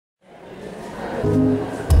It's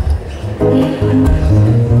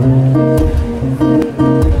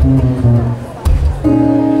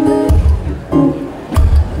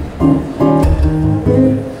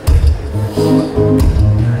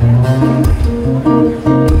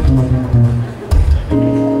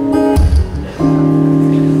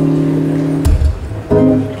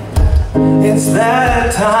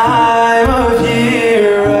that time of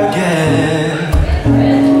year again,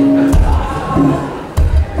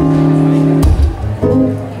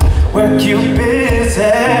 where Cupid's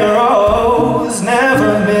arrows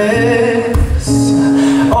never miss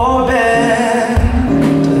or bend,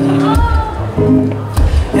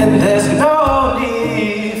 and there's no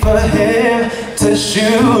need for him to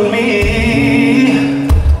shoot me,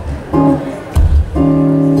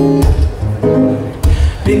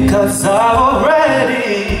 because I've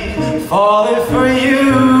already fallen for you.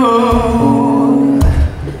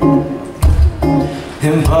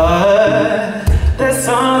 But there's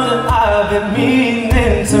something I've been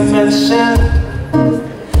meaning to mention,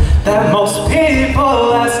 that most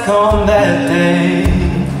people ask on that day,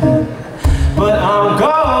 but I'm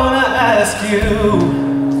gonna ask you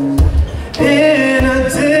in a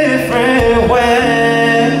different way.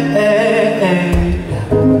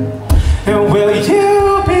 And will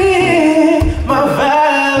you be my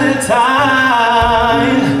Valentine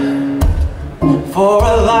for a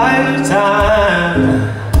lifetime?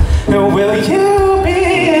 And will you be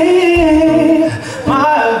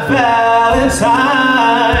my Valentine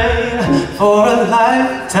for a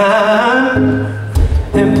lifetime?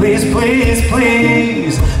 And please, please,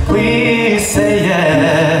 please, please say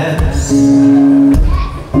yes.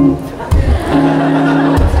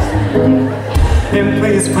 And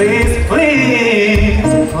please, please,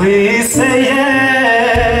 please, please say yes.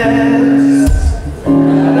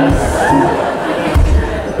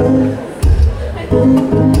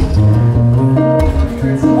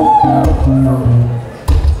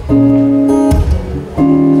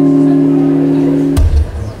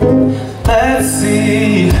 Let's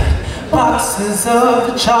see, boxes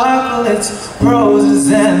of chocolates,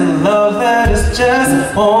 roses and love letters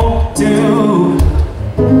just won't do.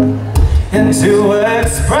 And to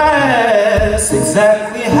express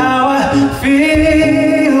exactly how I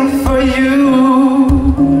feel for you.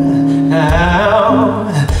 Now,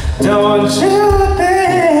 don't you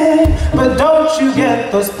think, but don't you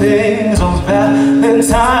get those things on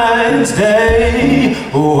Valentine's Day?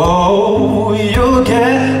 Oh, you'll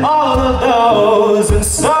get all of those and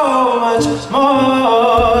so much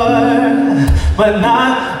more, but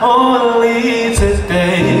not only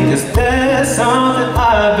today, 'cause there's something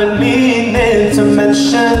I've been meaning to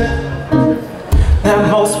mention, that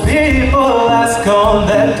most people ask on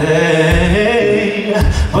that day,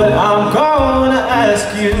 but I'm gonna ask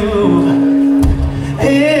you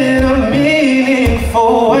in a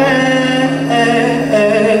meaningful way.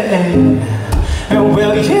 And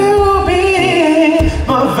will you be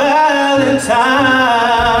my Valentine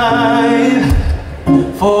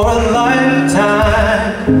for a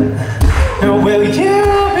lifetime? And will you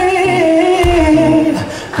be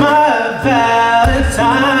my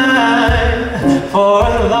Valentine for a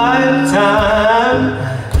lifetime?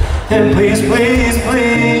 And please, please,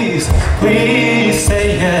 please, please say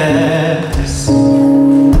yes.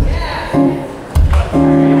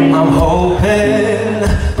 I'm hoping,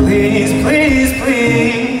 please, please,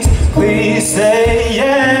 please, please say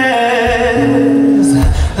yes.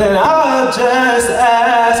 Then I'll just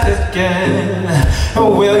ask again,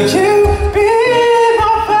 will you be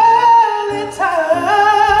my Valentine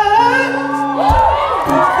for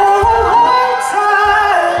a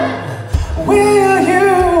lifetime? Will you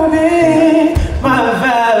be my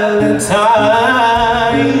Valentine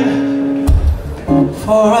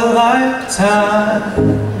for a lifetime?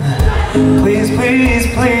 Please, please,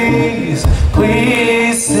 please,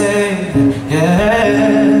 please say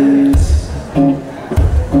yes.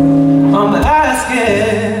 I'm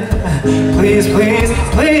asking, please, please,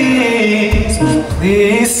 please,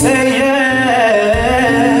 please say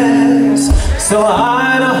yes. So I